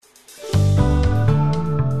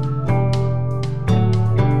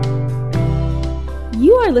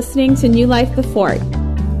for listening to New Life the Fort.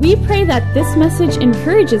 We pray that this message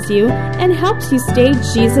encourages you and helps you stay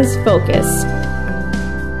Jesus-focused.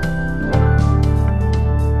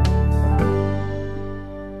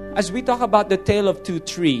 As we talk about the tale of two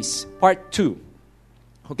trees, part 2,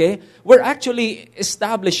 okay, we're actually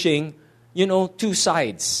establishing, two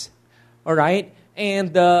sides, all right?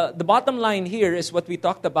 And the bottom line here is what we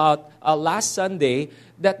talked about last Sunday,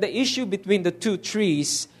 that the issue between the two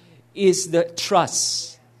trees is the trust.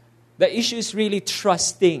 The issue is really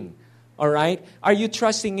trusting, all right? Are you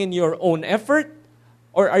trusting in your own effort,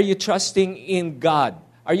 or are you trusting in God?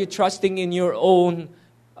 Are you trusting in your own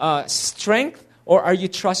strength, or are you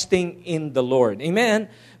trusting in the Lord? Amen?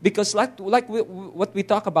 Because what we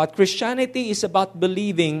talk about, Christianity is about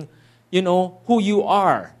believing, who you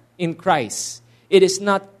are in Christ. It is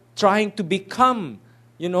not trying to become,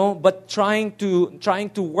 but trying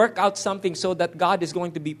to work out something so that God is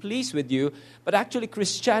going to be pleased with you. But actually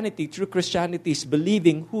true Christianity is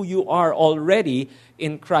believing who you are already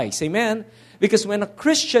in Christ. Amen? Because when a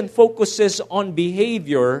Christian focuses on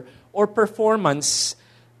behavior or performance,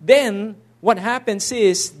 then what happens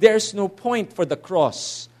is there's no point for the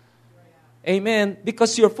cross. Amen?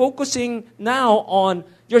 Because you're focusing now on,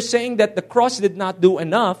 you're saying that the cross did not do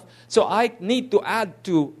enough, so I need to add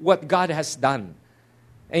to what God has done.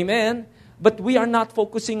 Amen? But we are not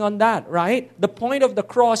focusing on that, right? The point of the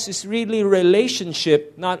cross is really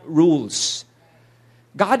relationship, not rules.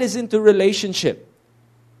 God is into relationship.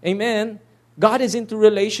 Amen? God is into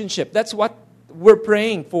relationship. That's what we're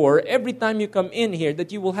praying for every time you come in here,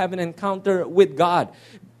 that you will have an encounter with God.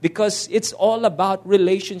 Because it's all about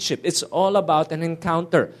relationship. It's all about an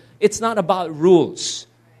encounter. It's not about rules.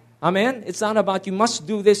 Amen? It's not about you must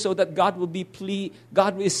do this so that God will be pleased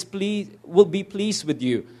with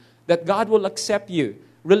you. That God will accept you.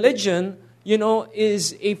 Religion,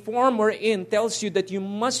 is a form wherein tells you that you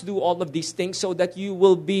must do all of these things so that you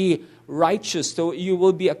will be righteous, so you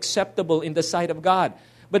will be acceptable in the sight of God.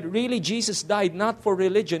 But really, Jesus died not for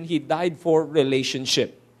religion, He died for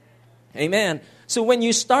relationship. Amen? So when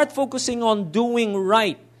you start focusing on doing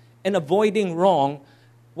right and avoiding wrong,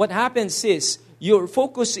 what happens is, your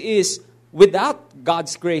focus is without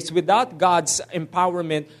God's grace, without God's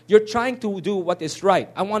empowerment, you're trying to do what is right.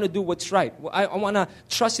 I want to do what's right. I want to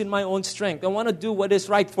trust in my own strength. I want to do what is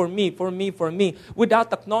right for me,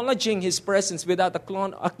 without acknowledging His presence, without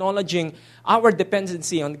acknowledging our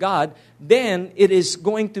dependency on God. Then it is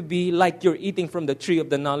going to be like you're eating from the tree of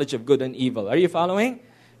the knowledge of good and evil. Are you following?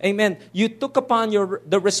 Amen. You took upon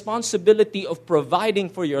the responsibility of providing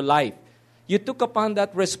for your life. You took upon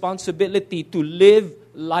that responsibility to live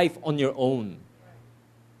life on your own.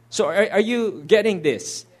 So are you getting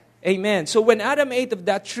this? Amen. So when Adam ate of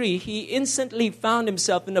that tree, he instantly found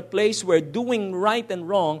himself in a place where doing right and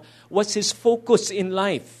wrong was his focus in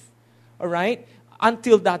life. All right?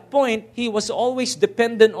 Until that point, he was always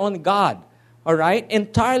dependent on God. All right?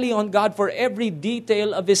 Entirely on God for every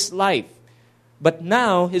detail of his life. But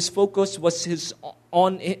now his focus was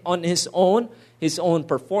on his own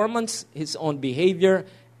performance, his own behavior,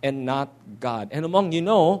 and not God. And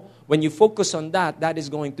when you focus on that, that is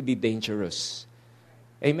going to be dangerous.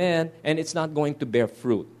 Amen? And it's not going to bear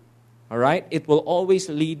fruit. All right? It will always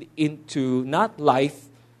lead into not life,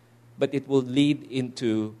 but it will lead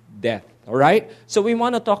into death. All right? So we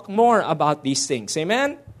want to talk more about these things.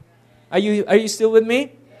 Amen? Are you still with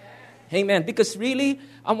me? Amen. Because really,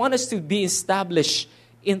 I want us to be established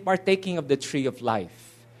in partaking of the tree of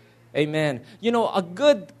life. Amen. A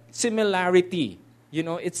good similarity.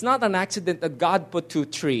 It's not an accident that God put two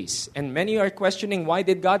trees. And many are questioning, why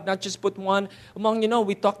did God not just put one?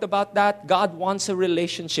 We talked about that. God wants a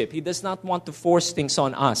relationship. He does not want to force things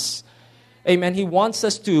on us. Amen. He wants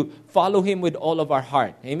us to follow Him with all of our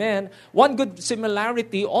heart. Amen. One good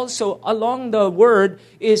similarity also along the word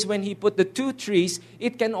is when He put the two trees,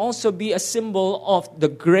 it can also be a symbol of the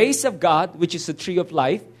grace of God, which is the tree of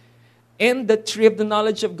life, and the tree of the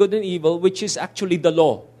knowledge of good and evil, which is actually the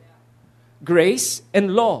law. Grace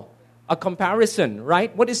and law. A comparison,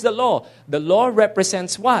 right? What is the law? The law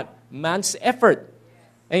represents what? Man's effort.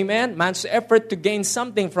 Amen? Man's effort to gain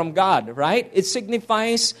something from God, right? It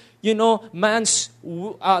signifies, man's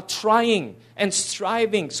trying and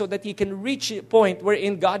striving so that he can reach a point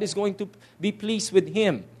wherein God is going to be pleased with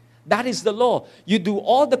him. That is the law. You do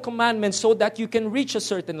all the commandments so that you can reach a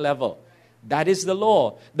certain level. That is the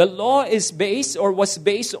law. The law was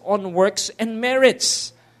based on works and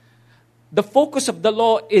merits. The focus of the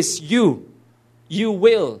law is you. You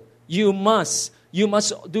will. You must. You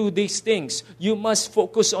must do these things. You must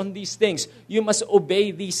focus on these things. You must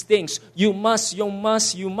obey these things. You must.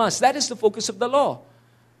 That is the focus of the law.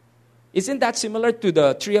 Isn't that similar to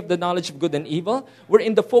the tree of the knowledge of good and evil?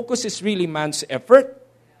 Wherein the focus is really man's effort,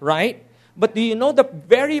 right? But do you know the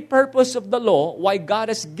very purpose of the law, why God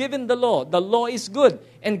has given the law? The law is good,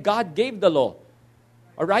 and God gave the law.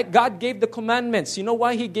 All right? God gave the commandments. You know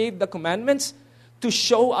why He gave the commandments? To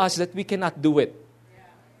show us that we cannot do it.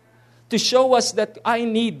 To show us that I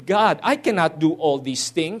need God. I cannot do all these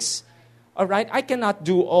things. All right? I cannot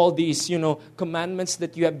do all these, commandments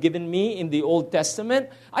that you have given me in the Old Testament.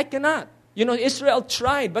 I cannot. Israel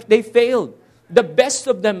tried, but they failed. The best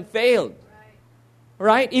of them failed.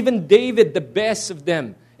 Right? Even David, the best of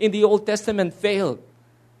them in the Old Testament, failed.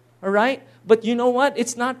 All right? But you know what?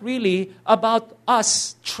 It's not really about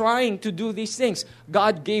us trying to do these things.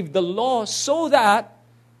 God gave the law so that,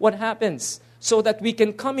 what happens? So that we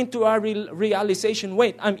can come into our realization,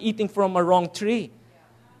 wait, I'm eating from a wrong tree.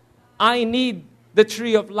 I need the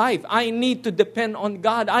tree of life. I need to depend on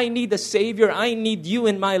God. I need a Savior. I need you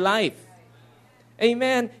in my life.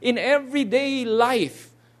 Amen. In everyday life,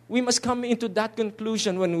 we must come into that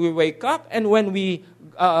conclusion when we wake up and when we,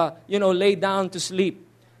 lay down to sleep.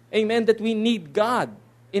 Amen. That we need God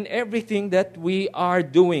in everything that we are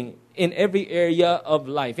doing, in every area of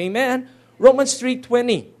life. Amen. Romans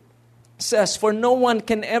 3:20 says, "For no one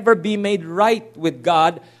can ever be made right with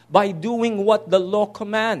God by doing what the law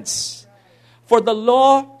commands. For the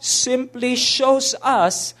law simply shows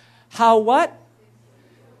us how what?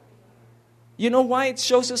 You know why it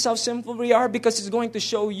shows us how sinful we are? Because it's going to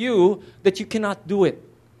show you that you cannot do it.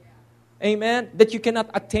 Amen? That you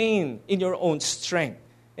cannot attain in your own strength.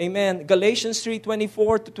 Amen? Galatians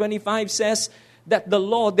 3:24-25 says that the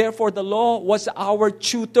law was our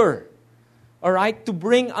tutor. All right? To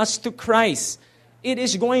bring us to Christ. It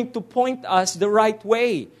is going to point us the right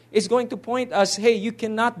way. It's going to point us, hey, you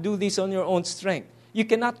cannot do this on your own strength. You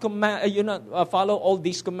cannot follow all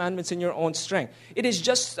these commandments in your own strength. It is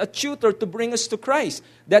just a tutor to bring us to Christ,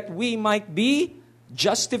 that we might be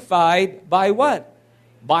justified by what?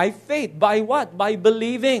 By faith. By what? By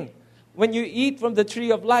believing. When you eat from the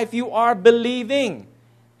tree of life, you are believing.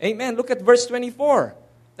 Amen. Look at verse 25.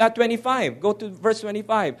 Go to verse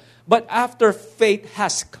 25. But after faith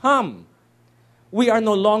has come, we are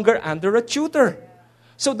no longer under a tutor.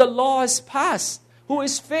 So the law is passed. Who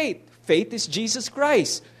is faith? Faith is Jesus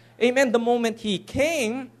Christ. Amen. The moment He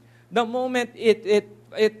came, the moment He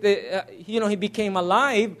became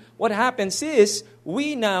alive, what happens is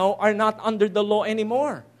we now are not under the law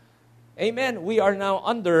anymore. Amen. We are now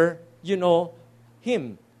under,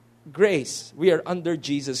 Him. Grace. We are under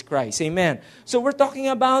Jesus Christ. Amen. So we're talking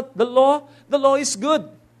about the law. The law is good.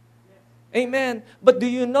 Amen. But do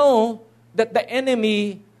you know that the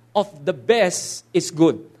enemy of the best is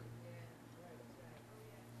good?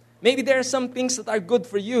 Maybe there are some things that are good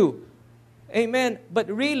for you. Amen.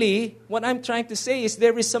 But really, what I'm trying to say is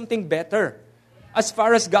there is something better. As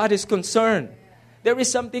far as God is concerned, there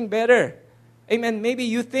is something better. Amen. Maybe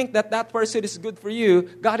you think that person is good for you.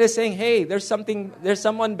 God is saying, hey, there's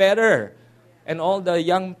someone better. And all the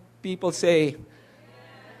young people say,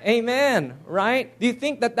 amen. Right? Do you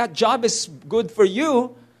think that job is good for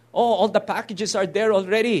you? Oh, all the packages are there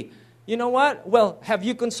already. You know what? Well, have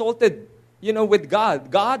you consulted, with God?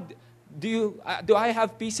 God, do I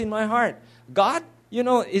have peace in my heart? God,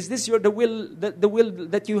 is this the will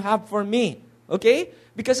that you have for me? Okay?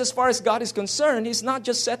 Because as far as God is concerned, He's not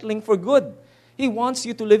just settling for good. He wants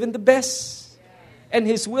you to live in the best. And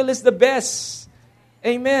His will is the best.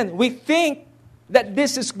 Amen. We think that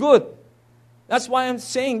this is good. That's why I'm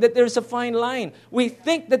saying that there's a fine line. We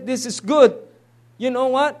think that this is good. You know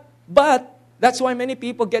what? But that's why many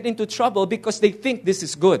people get into trouble, because they think this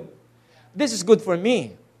is good. This is good for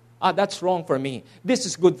me. That's wrong for me. This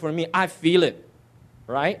is good for me. I feel it.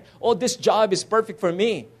 Right? Oh, this job is perfect for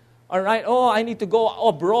me. All right? Oh, I need to go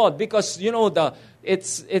abroad because,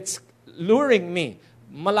 it's luring me.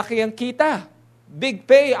 Malaki ang kita. Big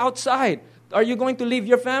pay outside. Are you going to leave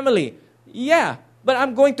your family? Yeah, but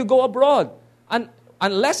I'm going to go abroad. And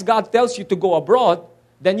unless God tells you to go abroad,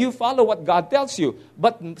 then you follow what God tells you.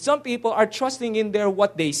 But some people are trusting in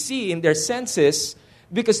what they see, in their senses,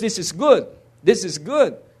 because this is good. This is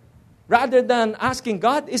good. Rather than asking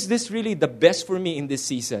God, is this really the best for me in this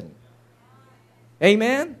season?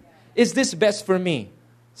 Amen? Is this best for me?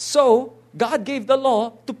 So, God gave the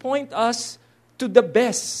law to point us to the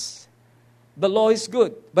best. The law is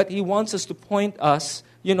good, but He wants us to point us,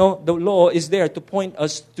 the law is there to point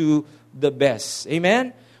us to the best.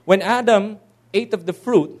 Amen? When Adam ate of the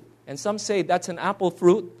fruit, and some say that's an apple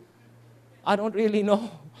fruit, I don't really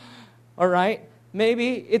know. All right?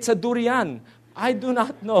 Maybe it's a durian. I do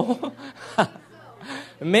not know.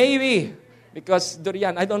 Maybe, because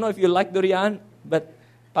durian, I don't know if you like durian, but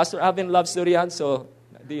Pastor Alvin loves durian, so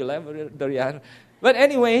do you love durian? But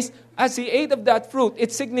anyways, as he ate of that fruit,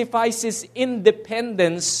 it signifies his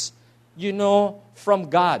independence, from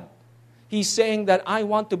God. He's saying that I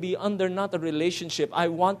want to be under not a relationship. I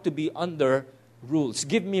want to be under rules.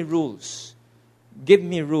 Give me rules. Give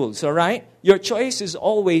me rules, all right? Your choice is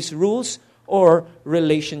always rules or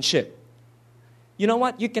relationship. You know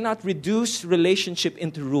what? You cannot reduce relationship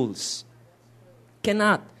into rules.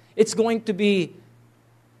 Cannot. It's going to be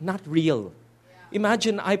not real.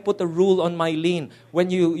 Imagine I put a rule on Mylene.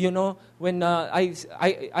 When I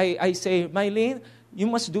say, Mylene, you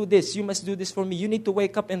must do this. You must do this for me. You need to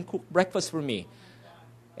wake up and cook breakfast for me.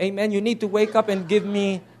 Amen. You need to wake up and give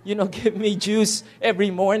me juice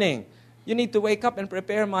every morning. You need to wake up and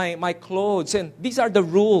prepare my clothes. And these are the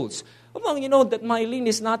rules. Well, you know that Mylene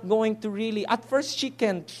is not going to really, at first she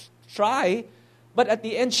can try, but at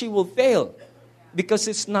the end she will fail. Because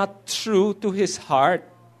it's not true to his heart.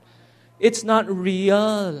 It's not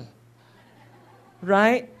real.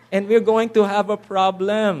 Right? And we're going to have a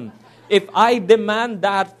problem. If I demand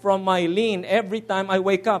that from Mylene every time I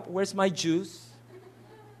wake up, where's my juice?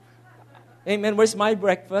 Amen. Where's my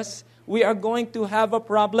breakfast? We are going to have a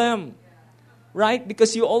problem. Right?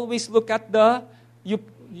 Because you always look at the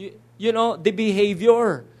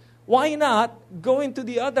behavior. Why not go into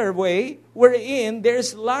the other way wherein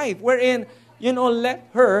there's life, wherein, let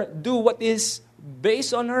her do what is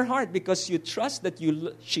based on her heart because you trust that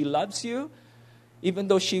she loves you, even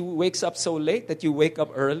though she wakes up so late that you wake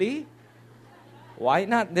up early. Why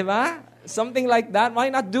not, diba? Something like that. Why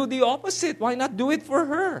not do the opposite? Why not do it for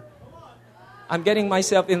her? I'm getting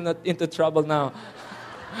myself into trouble now.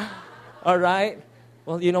 All right?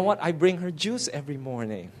 Well, you know what? I bring her juice every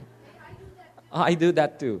morning. I do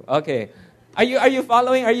that too. Okay. Are you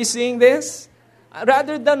following? Are you seeing this?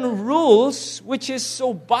 Rather than rules, which is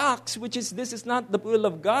so boxed, this is not the will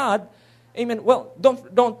of God. Amen. Well,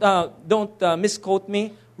 don't misquote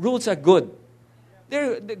me. Rules are good.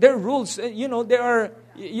 They're rules. There are,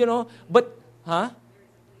 but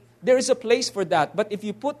there is a place for that. But if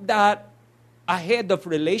you put that ahead of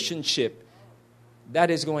relationship, that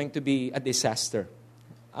is going to be a disaster.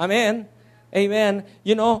 Amen. Amen.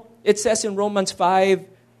 It says in Romans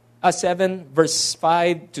 7, verse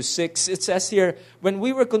 5 to 6, it says here, when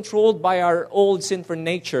we were controlled by our old sinful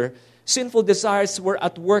nature, sinful desires were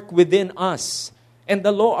at work within us. And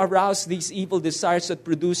the law aroused these evil desires that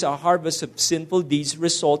produce a harvest of sinful deeds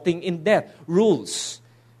resulting in death. Rules.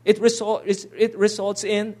 It results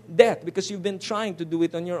in death because you've been trying to do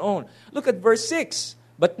it on your own. Look at verse 6.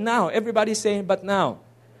 But now, everybody's saying, but now.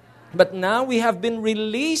 But now we have been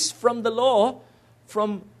released from the law,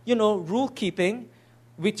 from, rule keeping.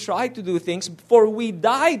 We try to do things, for we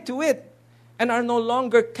died to it and are no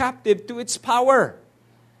longer captive to its power.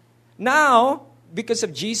 Now, because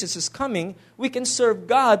of Jesus' coming, we can serve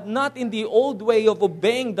God not in the old way of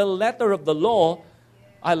obeying the letter of the law.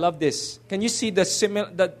 I love this. Can you see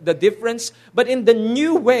the difference? But in the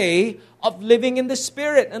new way of living in the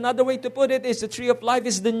Spirit. Another way to put it is the tree of life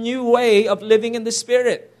is the new way of living in the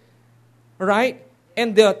Spirit. Right?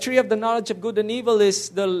 And the tree of the knowledge of good and evil is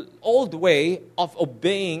the old way of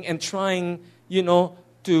obeying and trying,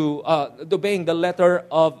 to obeying the letter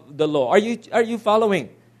of the law. Are you following?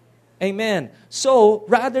 Amen. So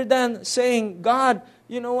rather than saying, God,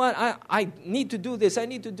 you know what, I need to do this, I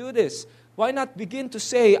need to do this. Why not begin to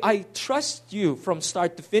say, I trust you from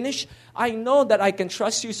start to finish. I know that I can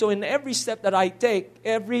trust you. So in every step that I take,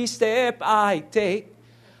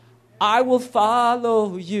 I will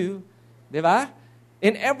follow you. Diba?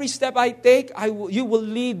 In every step I take, you will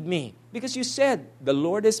lead me. Because you said, the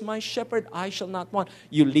Lord is my shepherd, I shall not want.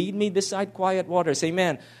 You lead me beside quiet waters.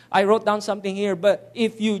 Amen. I wrote down something here, but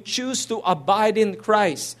if you choose to abide in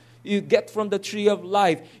Christ, you get from the tree of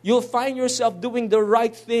life, you'll find yourself doing the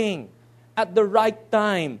right thing at the right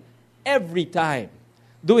time, every time.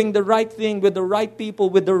 Doing the right thing with the right people,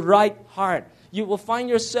 with the right heart. You will find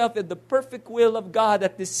yourself in the perfect will of God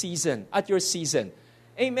at this season, at your season.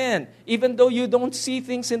 Amen. Even though you don't see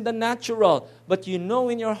things in the natural, but you know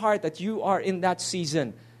in your heart that you are in that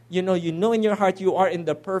season. You know in your heart you are in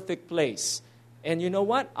the perfect place. And you know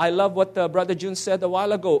what? I love what Brother June said a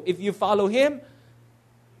while ago. If you follow Him,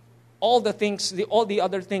 all the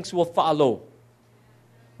other things will follow.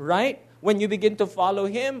 Right? When you begin to follow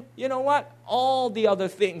Him, you know what? All the other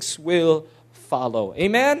things will follow.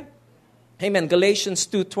 Amen? Amen. Galatians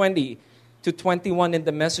 2:20 to 21 in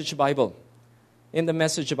the Message Bible. In the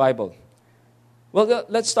Message Bible. Well,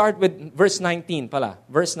 let's start with verse 19 pala.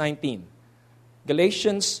 Verse 19.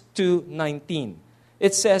 Galatians 2:19.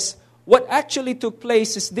 It says, what actually took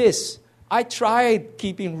place is this. I tried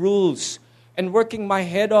keeping rules and working my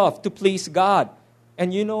head off to please God.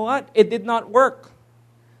 And you know what? It did not work.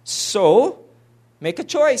 So, make a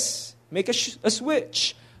choice. Make a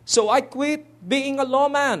switch. So I quit being a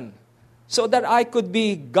lawman so that I could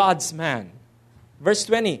be God's man. Verse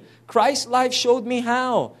 20, Christ's life showed me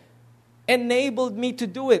how, enabled me to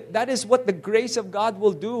do it. That is what the grace of God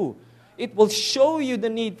will do. It will show you the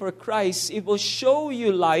need for Christ. It will show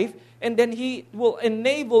you life, and then He will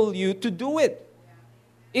enable you to do it.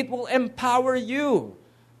 It will empower you.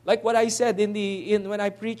 Like what I said when I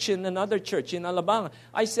preach in another church in Alabang,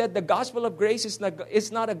 I said the gospel of grace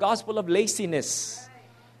is not a gospel of laziness.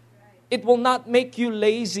 It will not make you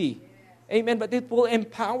lazy. Amen. But it will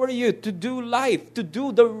empower you to do life, to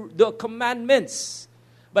do the commandments.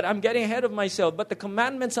 But I'm getting ahead of myself. But the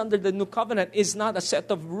commandments under the new covenant is not a set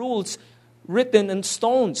of rules written in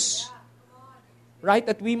stones. Right?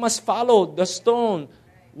 That we must follow the stone.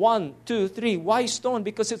 1, 2, 3. Why stone?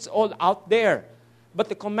 Because it's all out there. But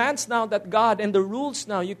the commands now that God, and the rules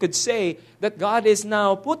now, you could say, that God is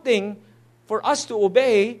now putting for us to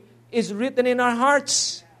obey is written in our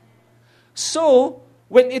hearts. So,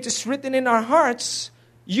 when it is written in our hearts,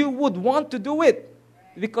 you would want to do it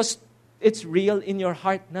because it's real in your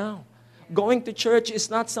heart now. Going to church is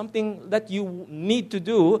not something that you need to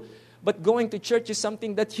do, but going to church is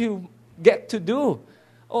something that you get to do.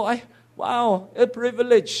 Wow, a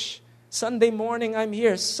privilege. Sunday morning, I'm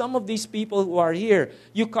here. Some of these people who are here,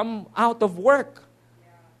 you come out of work.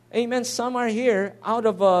 Amen. Some are here out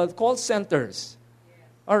of call centers.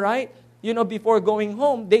 All right? Before going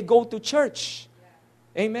home, they go to church.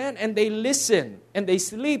 Amen. And they listen. And they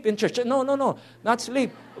sleep in church. No. Not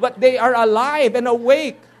sleep. But they are alive and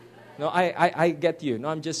awake. No, I get you. No,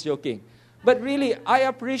 I'm just joking. But really, I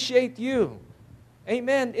appreciate you.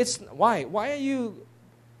 Amen. Why? Why are you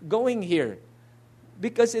going here?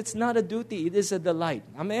 Because it's not a duty, it is a delight.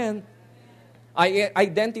 Amen. I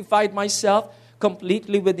identified myself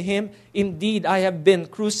completely with Him. Indeed, I have been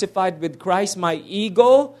crucified with Christ. My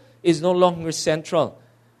ego is no longer central.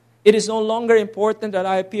 It is no longer important that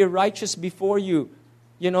I appear righteous before you,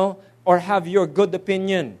 or have your good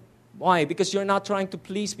opinion. Why? Because you're not trying to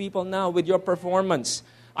please people now with your performance.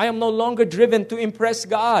 I am no longer driven to impress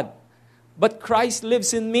God, but Christ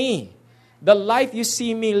lives in me. The life you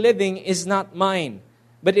see me living is not mine,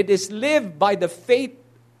 but it is lived by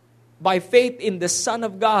faith in the Son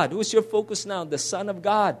of God. Who's your focus now? The Son of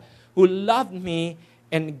God, who loved me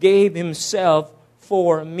and gave Himself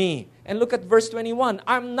for me. And look at verse 21.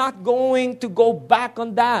 I'm not going to go back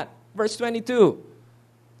on that. Verse 22.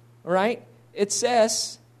 All right? It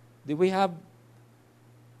says,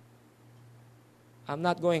 I'm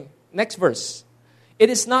not going. Next verse. It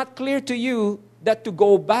is not clear to you that to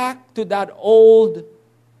go back to that old,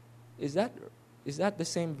 is that the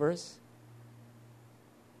same verse?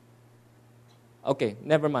 Okay,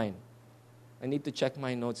 never mind. I need to check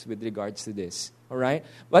my notes with regards to this. All right?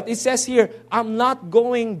 But it says here, I'm not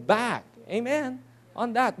going back. Amen?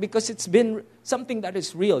 On that. Because it's been something that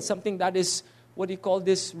is real. Something that is,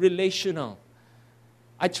 relational.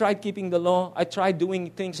 I tried keeping the law. I tried doing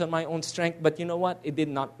things on my own strength. But you know what? It did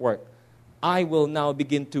not work. I will now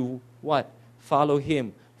begin to, follow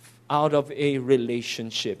Him out of a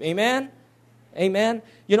relationship. Amen? Amen?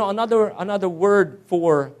 Another word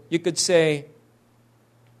for, you could say,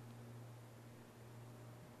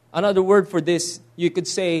 another word for this, you could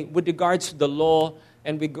say, with regards to the law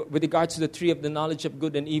and with regards to the tree of the knowledge of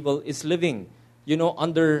good and evil, is living,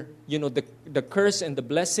 under, the curse and the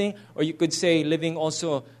blessing. Or you could say living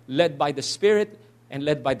also led by the Spirit and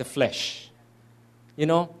led by the flesh.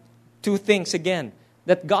 Two things again.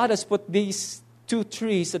 That God has put these two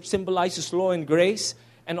trees that symbolizes law and grace,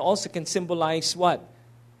 and also can symbolize what?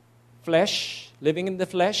 Flesh, living in the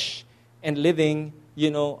flesh, and living,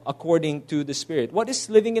 according to the Spirit. What is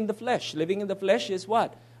living in the flesh? Living in the flesh is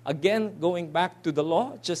what? Again, going back to the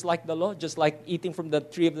law, just like the law, just like eating from the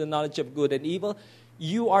tree of the knowledge of good and evil.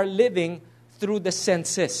 You are living through the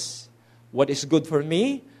senses. What is good for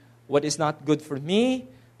me? What is not good for me?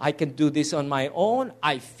 I can do this on my own.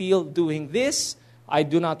 I feel doing this. I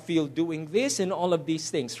do not feel doing this, and all of these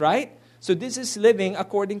things, right? So this is living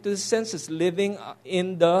according to the senses, living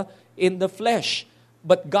in the flesh.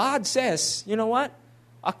 But God says, you know what?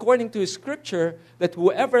 According to His Scripture, that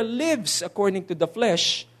whoever lives according to the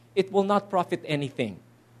flesh, it will not profit anything.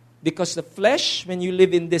 Because the flesh, when you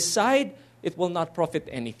live in this side, it will not profit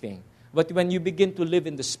anything. But when you begin to live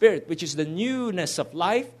in the Spirit, which is the newness of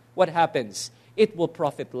life, what happens? It will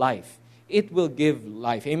profit life. It will give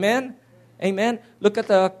life. Amen? Amen? Look at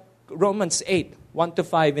Romans 8,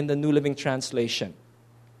 1-5 in the New Living Translation.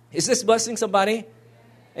 Is this blessing somebody?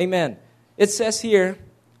 Amen. It says here,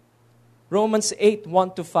 Romans 8,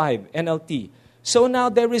 1-5, NLT. So now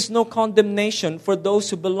there is no condemnation for those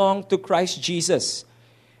who belong to Christ Jesus.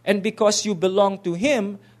 And because you belong to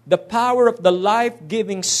Him, the power of the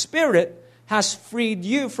life-giving Spirit has freed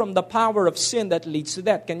you from the power of sin that leads to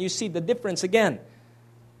death. Can you see the difference again?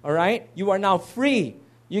 All right? You are now free.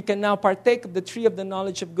 You can now partake of the tree of the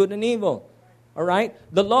knowledge of good and evil. All right?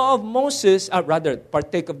 The law of Moses,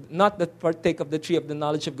 partake of the tree of the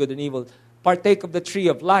knowledge of good and evil, partake of the tree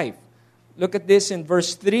of life. Look at this in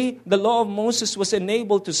verse 3. The law of Moses was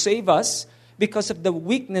enabled to save us because of the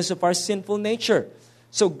weakness of our sinful nature.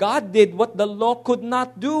 So God did what the law could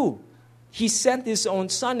not do. He sent His own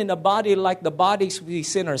Son in a body like the bodies we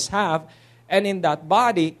sinners have. And in that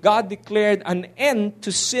body, God declared an end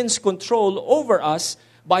to sin's control over us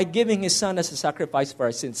by giving His Son as a sacrifice for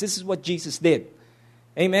our sins. This is what Jesus did.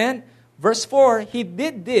 Amen? Verse 4, He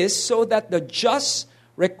did this so that the just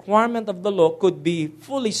requirement of the law could be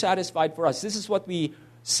fully satisfied for us. This is what we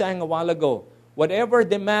sang a while ago. Whatever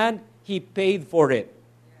demand, He paid for it.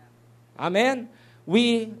 Amen?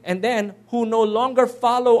 And then, who no longer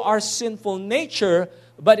follow our sinful nature,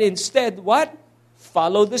 but instead, what?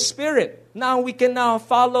 Follow the Spirit. Now we can now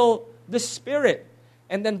follow the Spirit.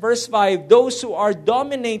 And then verse 5, those who are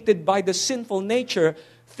dominated by the sinful nature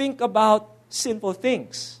think about sinful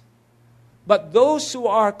things. But those who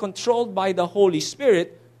are controlled by the Holy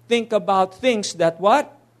Spirit think about things that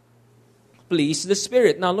what? Please the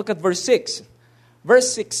Spirit. Now look at verse 6.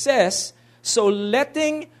 Verse 6 says, so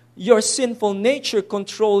letting your sinful nature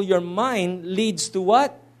control your mind leads to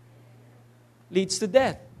what? Leads to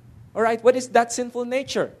death. All right, what is that sinful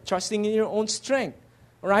nature? Trusting in your own strength.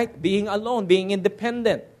 All right, being alone, being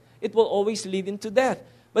independent. It will always lead into death.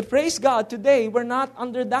 But praise God, today we're not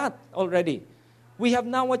under that already. We have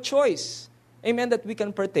now a choice. Amen, that we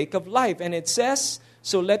can partake of life. And it says,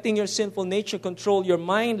 so letting your sinful nature control your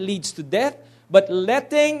mind leads to death. But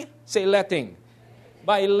letting.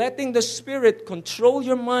 By letting the Spirit control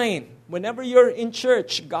your mind. Whenever you're in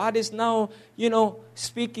church, God is now,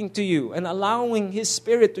 speaking to you and allowing His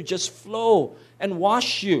Spirit to just flow and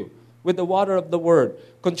wash you with the water of the Word.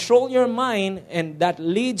 Control your mind, and that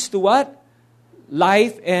leads to what?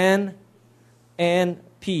 Life and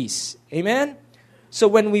peace. Amen? So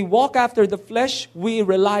when we walk after the flesh, we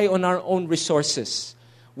rely on our own resources.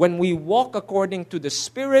 When we walk according to the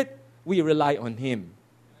Spirit, we rely on Him.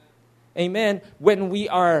 Amen. When we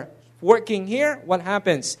are working here, what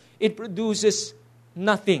happens? It produces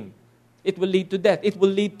nothing. It will lead to death. It will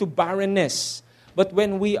lead to barrenness. But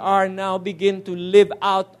when we are now begin to live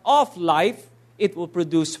out of life, it will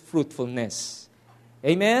produce fruitfulness.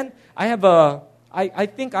 Amen. I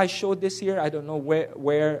think I showed this here. I don't know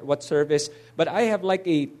what service, but I have like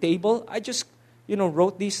a table. I just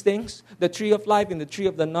wrote these things. The tree of life and the tree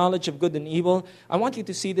of the knowledge of good and evil. I want you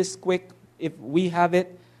to see this quick if we have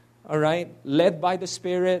it. All right, led by the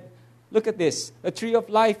Spirit. Look at this. The tree of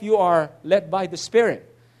life, you are led by the Spirit.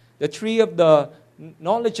 The tree of the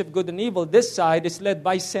knowledge of good and evil, this side is led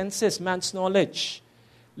by senses, man's knowledge.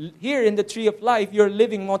 Here in the tree of life, you're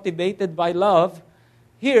living motivated by love.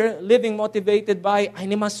 Here, living motivated by, I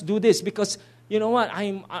must do this because, you know what,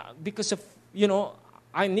 I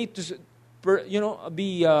need to,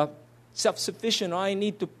 be self-sufficient, or I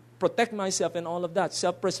need to protect myself and all of that,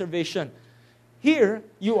 self-preservation. Here,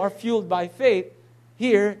 you are fueled by faith.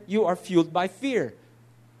 Here, you are fueled by fear.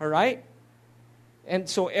 All right? And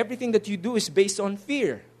so everything that you do is based on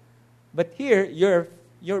fear. But here,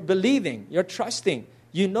 you're believing, you're trusting.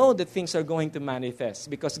 You know that things are going to manifest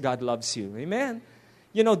because God loves you. Amen?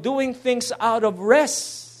 Doing things out of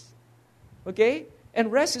rest. Okay?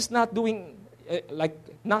 And rest is not doing,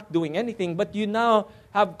 not doing anything, but you now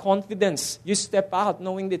have confidence. You step out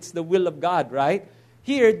knowing that it's the will of God, right?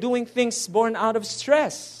 Here, doing things born out of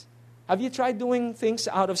stress. Have you tried doing things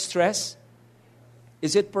out of stress?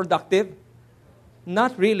 Is it productive?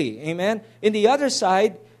 Not really. Amen? In the other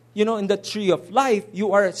side, in the tree of life,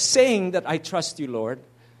 you are saying that I trust you, Lord.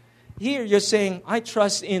 Here, you're saying, I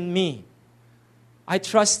trust in me. I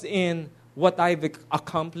trust in what I've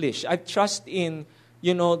accomplished. I trust in,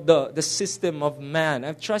 the system of man.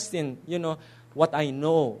 I trust in, what I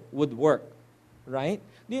know would work. Right?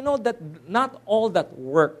 Do you know that not all that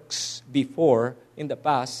works before, in the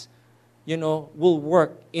past, will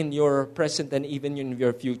work in your present and even in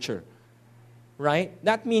your future? Right?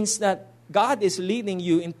 That means that God is leading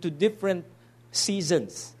you into different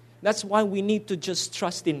seasons. That's why we need to just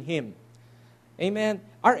trust in Him. Amen.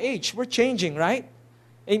 Our age, we're changing, right?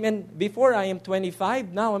 Amen. Before I am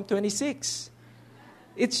 25, now I'm 26.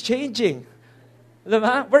 It's changing.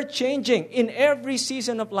 We're changing in every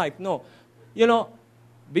season of life. No.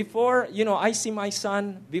 Before, I see my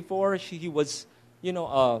son before he was,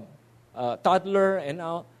 a toddler, and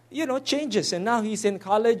now, changes. And now he's in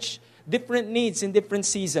college, different needs in different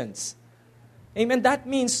seasons. Amen. That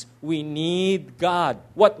means we need God.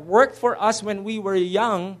 What worked for us when we were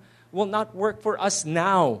young will not work for us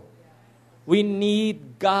now. We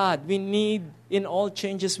need God. In all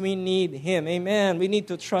changes, we need Him. Amen. We need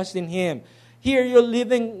to trust in Him. Here, you're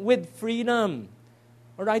living with freedom.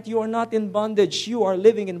 All right? You are not in bondage. You are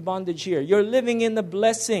living in bondage here. You're living in a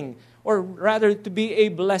blessing, or rather to be a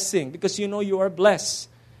blessing, because you know you are blessed.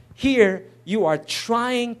 Here, you are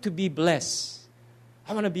trying to be blessed.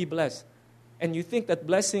 I want to be blessed. And you think that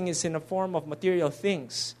blessing is in a form of material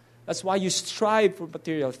things. That's why you strive for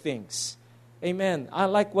material things. Amen. I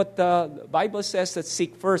like what the Bible says, that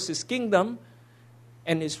seek first His kingdom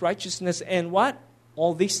and His righteousness, and what?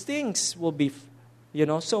 All these things will be,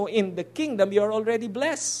 So in the kingdom, you are already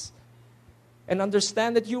blessed. And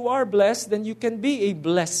understand that you are blessed, then you can be a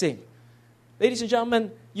blessing. Ladies and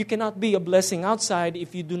gentlemen, you cannot be a blessing outside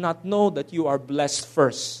if you do not know that you are blessed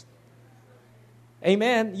first.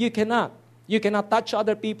 Amen. You cannot. You cannot touch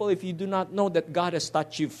other people if you do not know that God has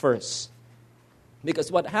touched you first.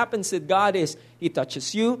 Because what happens with God is He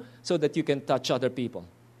touches you so that you can touch other people.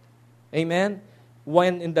 Amen?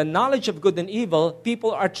 When in the knowledge of good and evil,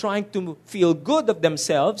 people are trying to feel good of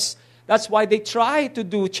themselves. That's why they try to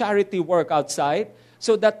do charity work outside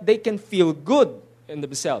so that they can feel good in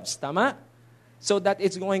themselves. Tama? So that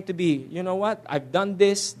it's going to be, you know what? I've done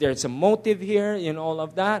this. There's a motive here, all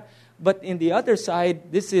of that. But in the other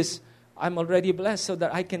side, this is, I'm already blessed so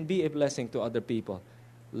that I can be a blessing to other people.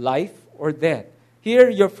 Life or death. Here,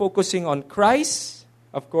 you're focusing on Christ,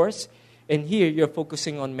 of course. And here, you're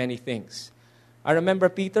focusing on many things. I remember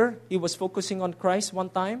Peter. He was focusing on Christ one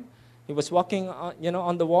time. He was walking,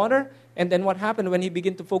 on the water. And then what happened when he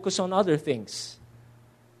began to focus on other things?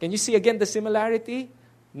 Can you see again the similarity?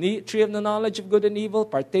 Tree of the knowledge of good and evil,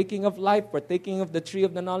 partaking of life, partaking of the tree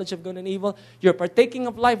of the knowledge of good and evil. You're partaking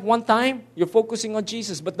of life one time, you're focusing on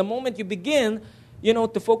Jesus. But the moment you begin,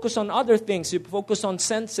 to focus on other things, you focus on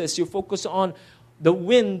senses, you focus on the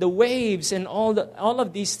wind, the waves, and all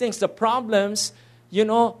of these things, the problems,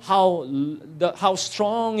 how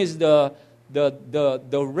strong is the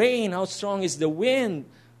rain, how strong is the wind.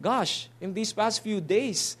 Gosh, in these past few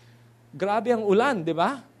days, grabe ang ulan, di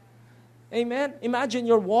ba? Amen. Imagine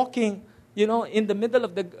you're walking, in the middle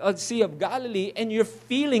of the Sea of Galilee, and you're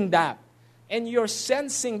feeling that, and you're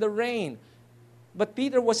sensing the rain. But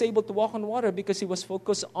Peter was able to walk on water because he was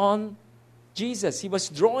focused on Jesus. He was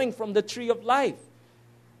drawing from the tree of life.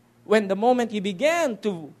 When the moment he began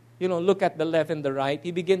to, look at the left and the right,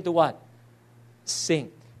 he began to what?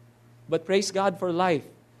 Sink. But praise God for life.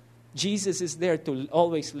 Jesus is there to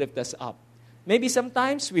always lift us up. Maybe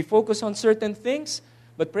sometimes we focus on certain things,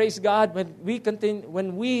 but praise God,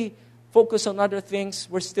 when we focus on other things,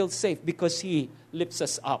 we're still safe because He lifts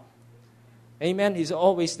us up. Amen? He's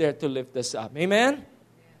always there to lift us up. Amen?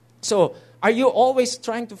 So, are you always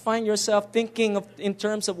trying to find yourself thinking in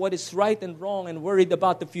terms of what is right and wrong and worried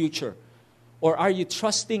about the future? Or are you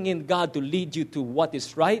trusting in God to lead you to what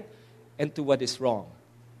is right and to what is wrong?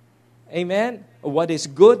 Amen? What is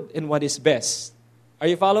good and what is best? Are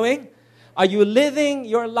you following? Are you living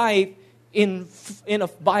your life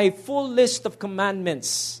by a full list of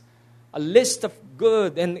commandments, a list of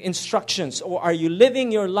good and instructions, or are you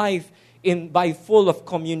living your life by full of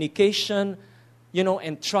communication,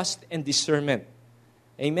 and trust and discernment?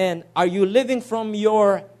 Amen. Are you living from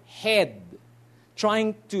your head,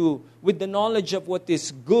 trying to, with the knowledge of what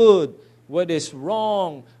is good, what is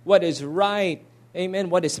wrong, what is right, amen,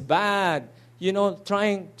 what is bad,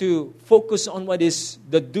 trying to focus on what is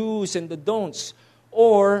the do's and the don'ts?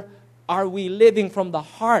 Or are we living from the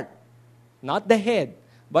heart, not the head,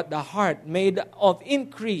 but the heart, made of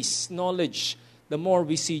increased knowledge? The more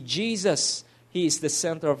we see Jesus, He is the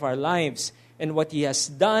center of our lives and what He has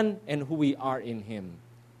done and who we are in Him.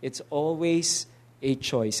 It's always a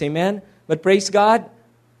choice. Amen? But praise God,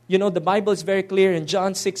 the Bible is very clear in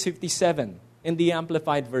John 6:57 in the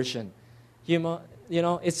Amplified Version.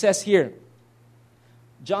 It says here,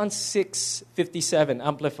 John 6:57,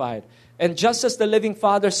 Amplified. And just as the living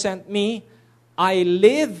Father sent me, I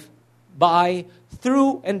live by,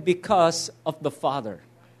 through, and because of the Father.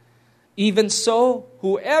 Even so,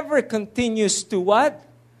 whoever continues to what?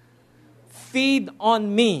 Feed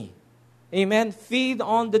on me. Amen? Feed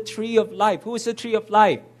on the tree of life. Who is the tree of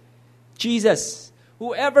life? Jesus.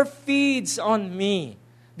 Whoever feeds on me.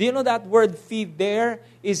 Do you know that word feed there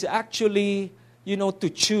is actually, to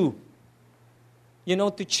chew.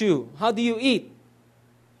 To chew. How do you eat?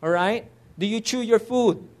 All right? Do you chew your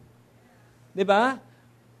food? Diba?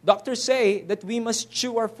 Doctors say that we must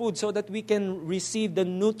chew our food so that we can receive the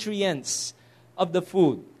nutrients of the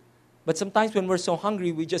food. But sometimes when we're so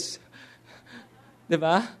hungry, we just,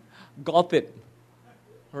 diba? Gulp it.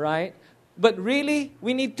 Right? But really,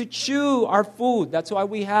 we need to chew our food. That's why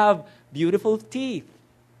we have beautiful teeth.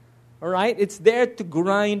 All right? It's there to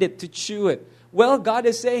grind it, to chew it. Well, God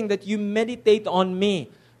is saying that you meditate on me.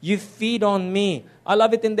 You feed on me. I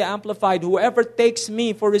love it in the Amplified. Whoever takes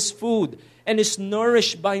me for his food and is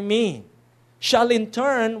nourished by me shall in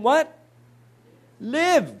turn, what?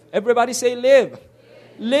 Live. Everybody say live.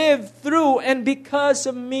 Live through and because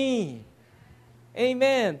of me.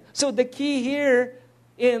 Amen. So the key here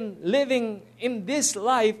in living in this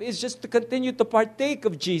life is just to continue to partake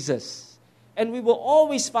of Jesus. And we will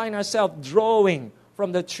always find ourselves drawing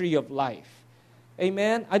from the tree of life.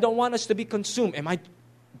 Amen. I don't want us to be consumed. Am I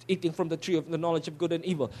eating from the tree of the knowledge of good and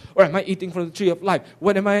evil? Or am I eating from the tree of life?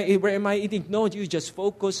 Where am I eating? No, you just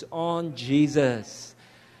focus on Jesus.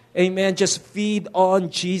 Amen. Just feed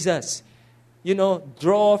on Jesus.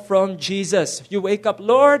 Draw from Jesus. You wake up,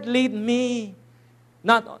 Lord, lead me.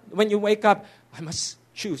 Not when you wake up, I must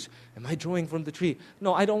choose. Am I drawing from the tree?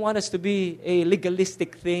 No, I don't want us to be a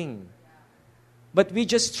legalistic thing. But we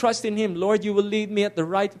just trust in Him. Lord, you will lead me at the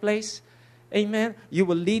right place. Amen. You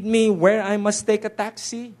will lead me where I must take a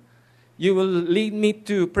taxi. You will lead me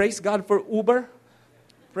to, praise God for Uber.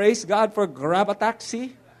 Praise God for grab a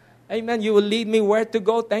taxi. Amen. You will lead me where to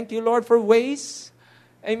go. Thank you, Lord, for Waze.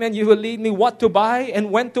 Amen. You will lead me what to buy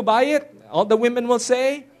and when to buy it. All the women will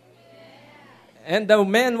say. And the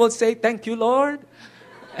men will say, thank you, Lord.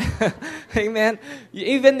 Amen.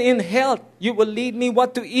 Even in health, you will lead me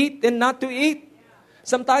what to eat and not to eat.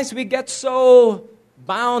 Sometimes we get so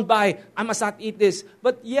bound by, I must not eat this.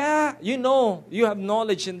 But yeah, you have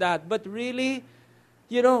knowledge in that. But really,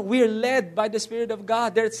 we're led by the Spirit of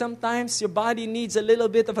God. There's sometimes your body needs a little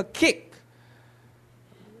bit of a kick.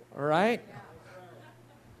 All right?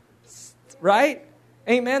 Right?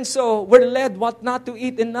 Amen. So we're led what not to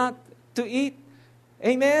eat and not to eat.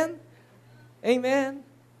 Amen? Amen.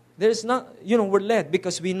 There's not, we're led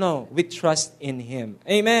because we know, we trust in Him.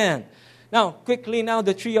 Amen. Now, quickly now,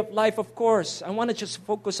 the tree of life, of course. I want to just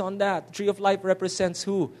focus on that. The tree of life represents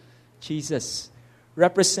who? Jesus.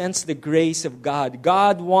 Represents the grace of God.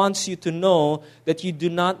 God wants you to know that you do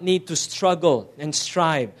not need to struggle and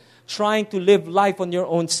strive, trying to live life on your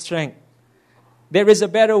own strength. There is a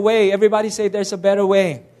better way. Everybody say there's a better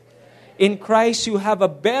way. In Christ, you have a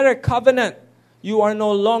better covenant. You are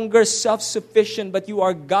no longer self-sufficient, but you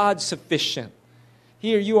are God-sufficient.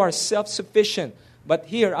 Here you are self-sufficient, but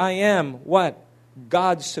here I am, what?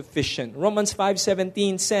 God-sufficient. Romans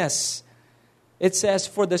 5:17 says, it says,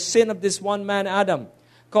 for the sin of this one man, Adam,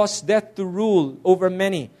 caused death to rule over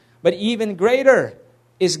many. But even greater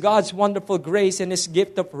is God's wonderful grace and His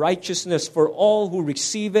gift of righteousness for all who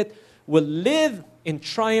receive it will live in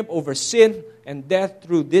triumph over sin and death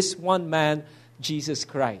through this one man, Jesus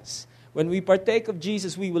Christ. When we partake of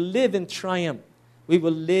Jesus, we will live in triumph. We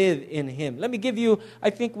will live in Him. Let me give you, I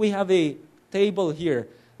think we have a table here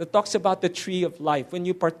that talks about the tree of life. When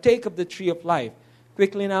you partake of the tree of life,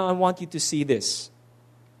 quickly now I want you to see this.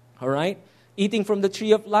 All right? Eating from the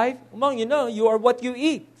tree of life, well, you are what you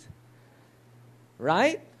eat.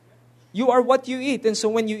 Right? You are what you eat. And so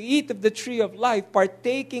when you eat of the tree of life,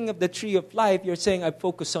 partaking of the tree of life, you're saying, I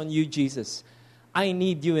focus on you, Jesus. I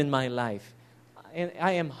need you in my life. And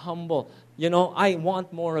I am humble. I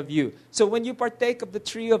want more of you. So when you partake of the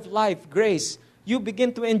tree of life, grace, you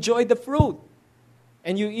begin to enjoy the fruit.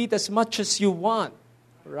 And you eat as much as you want.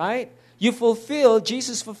 Right?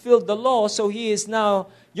 Jesus fulfilled the law, so He is now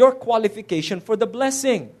your qualification for the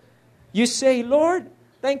blessing. You say, Lord,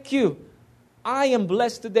 thank you. I am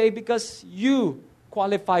blessed today because you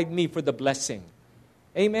qualified me for the blessing.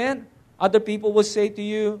 Amen? Other people will say to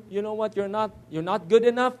you, you know what, you're not good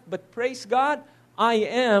enough, but praise God, I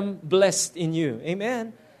am blessed in you.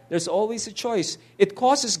 Amen? There's always a choice. It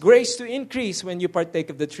causes grace to increase when you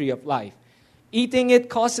partake of the tree of life. Eating it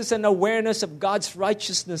causes an awareness of God's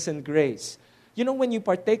righteousness and grace. When you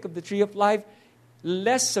partake of the tree of life,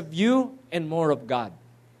 less of you and more of God.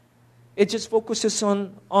 It just focuses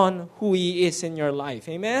on who He is in your life.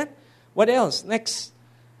 Amen? What else? Next,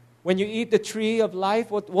 when you eat the tree of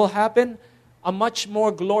life, what will happen? A much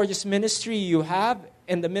more glorious ministry you have,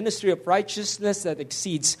 and the ministry of righteousness that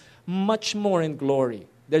exceeds much more in glory.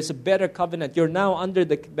 There's a better covenant. You're now under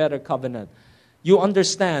the better covenant. You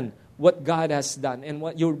understand what God has done, and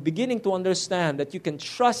what you're beginning to understand that you can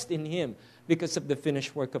trust in Him because of the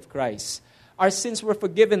finished work of Christ. Our sins were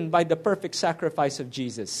forgiven by the perfect sacrifice of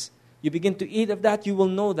Jesus. You begin to eat of that, you will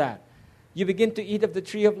know that. you begin to eat of the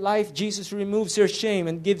tree of life, Jesus removes your shame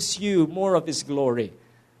and gives you more of His glory.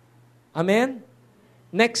 Amen?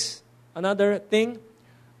 Next, another thing,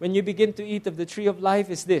 when you begin to eat of the tree of life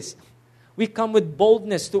is this. We come with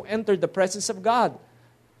boldness to enter the presence of God.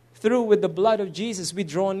 Through with the blood of Jesus, we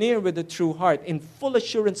draw near with a true heart in full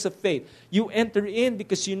assurance of faith. You enter in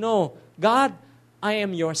because you know, God, I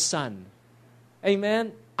am your son.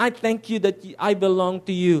 Amen? I thank you that I belong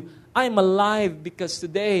to you. I'm alive because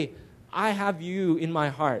today I have you in my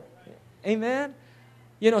heart. Amen?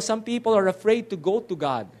 You know, some people are afraid to go to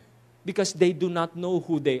God because they do not know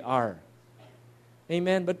who they are.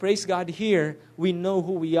 Amen? But praise God, here we know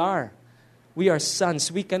who we are. We are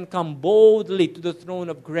sons. We can come boldly to the throne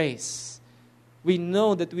of grace. We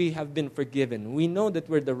know that we have been forgiven. We know that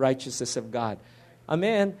we're the righteousness of God.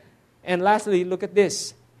 Amen? And lastly, look at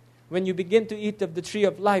this. When you begin to eat of the tree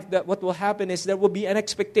of life, that what will happen is there will be an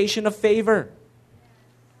expectation of favor.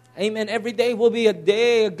 Amen. Every day will be a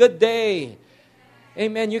good day.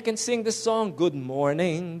 Amen. You can sing the song, good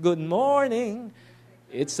morning, good morning.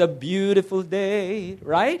 It's a beautiful day,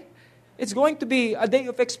 right? It's going to be a day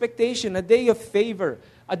of expectation, a day of favor,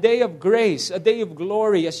 a day of grace, a day of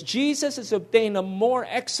glory, as Jesus has obtained a more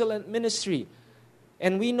excellent ministry.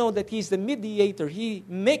 And we know that He's the mediator. He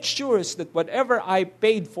makes sure that whatever I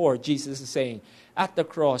paid for, Jesus is saying, at the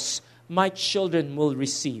cross, my children will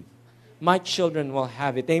receive. My children will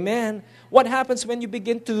have it. Amen? What happens when you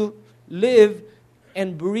begin to live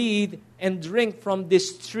and breathe and drink from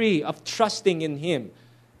this tree of trusting in Him?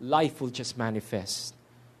 Life will just manifest.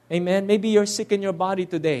 Amen? Maybe you're sick in your body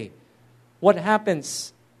today. What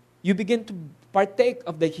happens? You begin to partake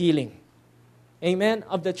of the healing. Amen?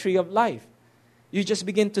 Of the tree of life. You just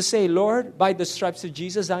begin to say, Lord, by the stripes of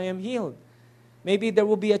Jesus, I am healed. Maybe there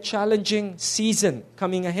will be a challenging season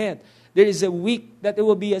coming ahead. There is a week that there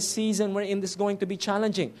will be a season wherein this is going to be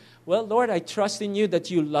challenging. Well, Lord, I trust in you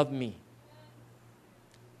that you love me.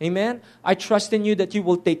 Amen? I trust in you that you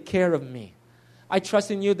will take care of me. I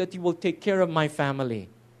trust in you that you will take care of my family.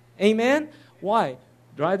 Amen? Why?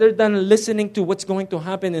 Rather than listening to what's going to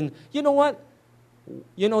happen and, you know what?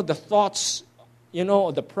 You know, the thoughts, you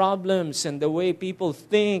know, the problems and the way people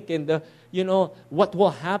think and the, you know, what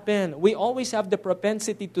will happen. We always have the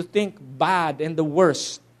propensity to think bad and the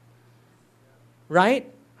worst.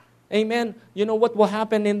 Right? Amen. You know what will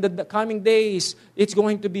happen in the coming days? It's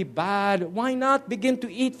going to be bad. Why not begin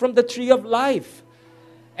to eat from the tree of life?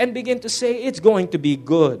 And begin to say, it's going to be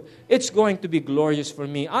good. It's going to be glorious for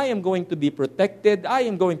me. I am going to be protected. I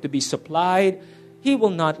am going to be supplied. He will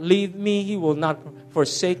not leave me. He will not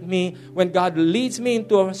forsake me. When God leads me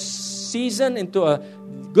into a season, into a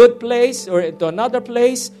good place or into another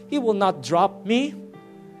place, He will not drop me.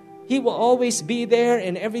 He will always be there,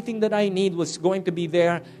 and everything that I need was going to be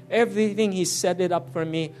there. Everything He set it up for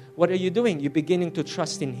me. What are you doing? You're beginning to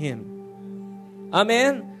trust in Him.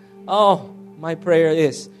 Amen? Oh, my prayer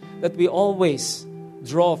is that we always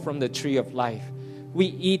draw from the tree of life. We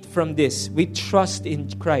eat from this. We trust in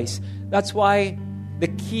Christ. That's why the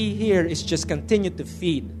key here is just continue to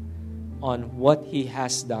feed on what He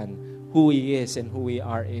has done, who He is, and who we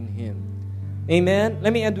are in Him. Amen?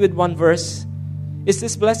 Let me end with one verse. Is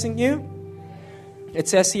this blessing you? It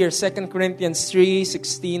says here, 2 Corinthians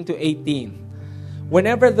 3:16 to 18.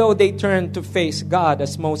 Whenever though they turn to face God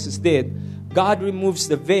as Moses did, God removes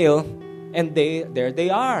the veil and there they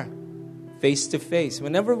are, face to face.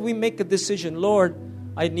 Whenever we make a decision, Lord,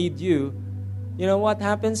 I need you, you know what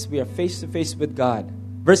happens? We are face to face with God.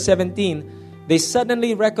 Verse 17, they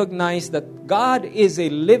suddenly recognize that God is a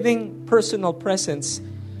living personal presence,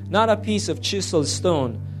 not a piece of chiseled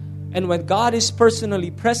stone. And when God is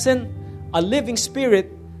personally present, a living spirit,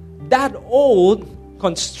 that old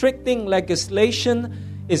constricting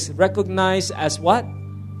legislation is recognized as what?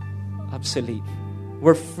 Obsolete.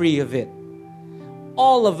 We're free of it.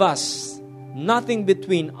 All of us, nothing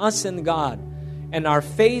between us and God, and our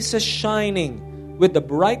faces shining with the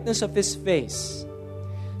brightness of His face.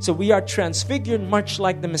 So we are transfigured much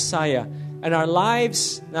like the Messiah, and our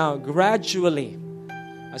lives now gradually,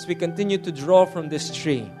 as we continue to draw from this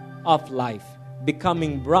tree of life,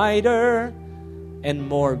 becoming brighter and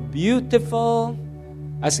more beautiful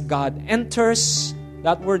as God enters.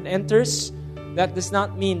 That word enters, that does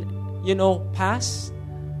not mean, pass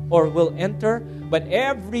or will enter, but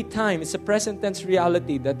every time, it's a present tense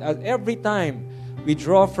reality that every time we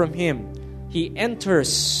draw from Him, He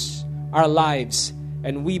enters our lives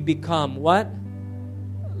and we become what?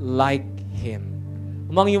 Like Him.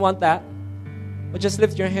 Among you want that? Well, just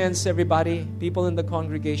lift your hands, everybody. People in the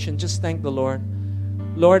congregation, just thank the Lord.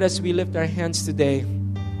 Lord, as we lift our hands today,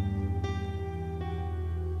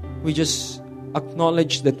 we just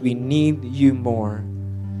acknowledge that we need you more.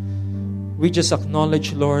 We just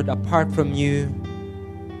acknowledge, Lord, apart from you,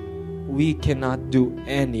 we cannot do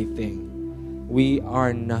anything. We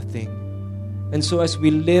are nothing. And so as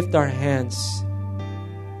we lift our hands,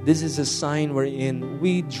 this is a sign wherein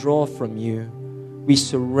we draw from you. We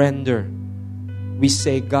surrender. We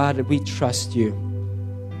say, God, we trust you.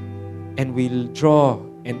 And we draw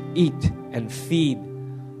and eat and feed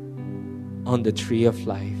on the tree of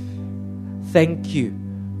life. Thank you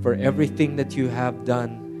for everything that you have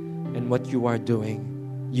done and what you are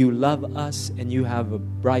doing. You love us and you have a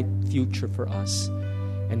bright future for us.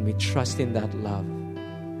 And we trust in that love.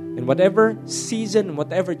 In whatever season,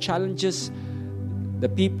 whatever challenges the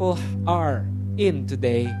people are in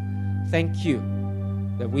today, thank you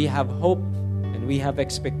that we have hope and we have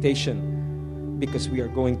expectation, because we are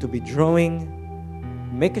going to be drawing.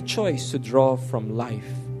 Make a choice to draw from life.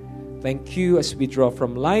 Thank you. As we draw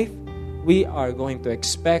from life, we are going to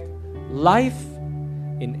expect life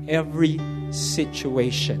in every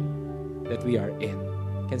situation that we are in.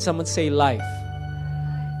 Can someone say life?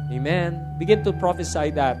 Amen. Begin to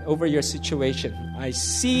prophesy that over your situation. I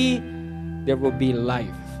see there will be life.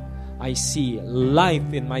 I see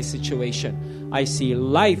life in my situation. I see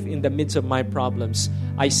life in the midst of my problems.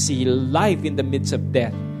 I see life in the midst of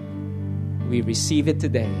death. We receive it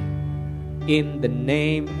today in the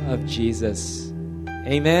name of Jesus.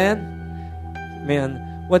 Amen.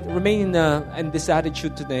 Man, what remain in this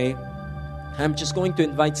attitude today, I'm just going to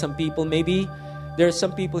invite some people. Maybe there are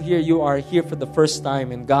some people here, you are here for the first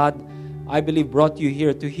time, and God, I believe, brought you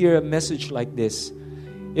here to hear a message like this.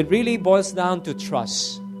 It really boils down to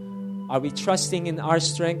trust. Are we trusting in our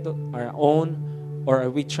strength, our own, or are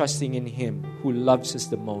we trusting in Him who loves us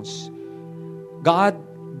the most? God,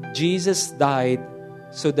 Jesus died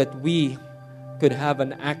so that we could have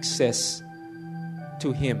an access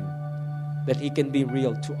to Him, that He can be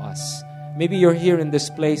real to us. Maybe you're here in this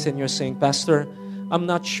place and you're saying, Pastor, I'm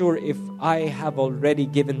not sure if I have already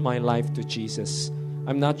given my life to Jesus.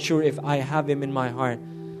 I'm not sure if I have Him in my heart.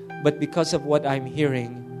 But because of what I'm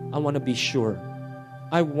hearing, I want to be sure.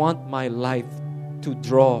 I want my life to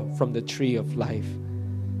draw from the tree of life.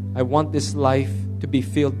 I want this life to be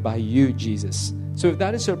filled by you, Jesus. So if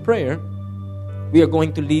that is your prayer, we are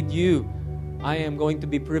going to lead you. I am going to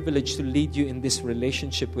be privileged to lead you in this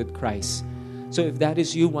relationship with Christ. So if that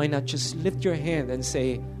is you, why not just lift your hand and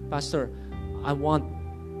say, Pastor, I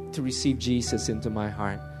want to receive Jesus into my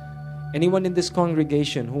heart. Anyone in this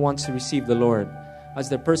congregation who wants to receive the Lord as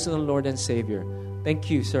their personal Lord and Savior,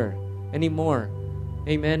 thank you, sir. Any more?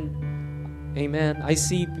 Amen. Amen. I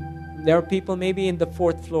see there are people maybe in the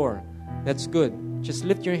 4th floor. That's good. Just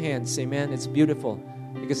lift your hands. Amen. It's beautiful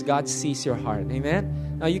because God sees your heart.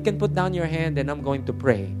 Amen. Now you can put down your hand and I'm going to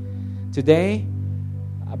pray. Today,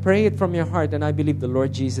 I pray it from your heart, and I believe the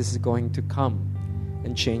Lord Jesus is going to come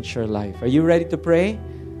and change your life. Are you ready to pray?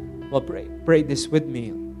 Well, pray this with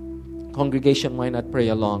me. Congregation, why not pray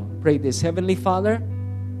along? Pray this. Heavenly Father,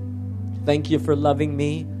 thank you for loving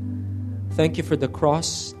me. Thank you for the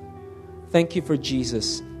cross. Thank you for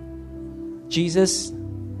Jesus. Jesus,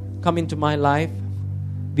 come into my life.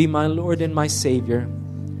 Be my Lord and my Savior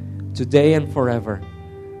today and forever.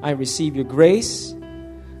 I receive your grace.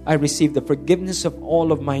 I receive the forgiveness of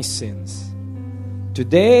all of my sins.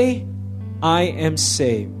 Today, I am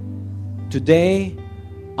saved. Today,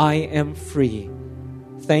 I am free.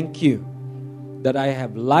 Thank you that I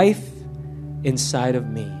have life inside of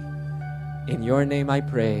me. In your name I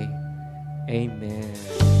pray. Amen.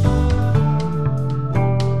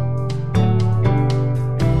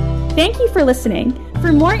 Thank you for listening.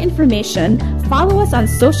 For more information, follow us on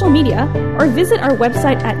social media or visit our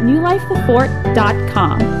website at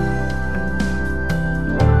newlifethefort.com.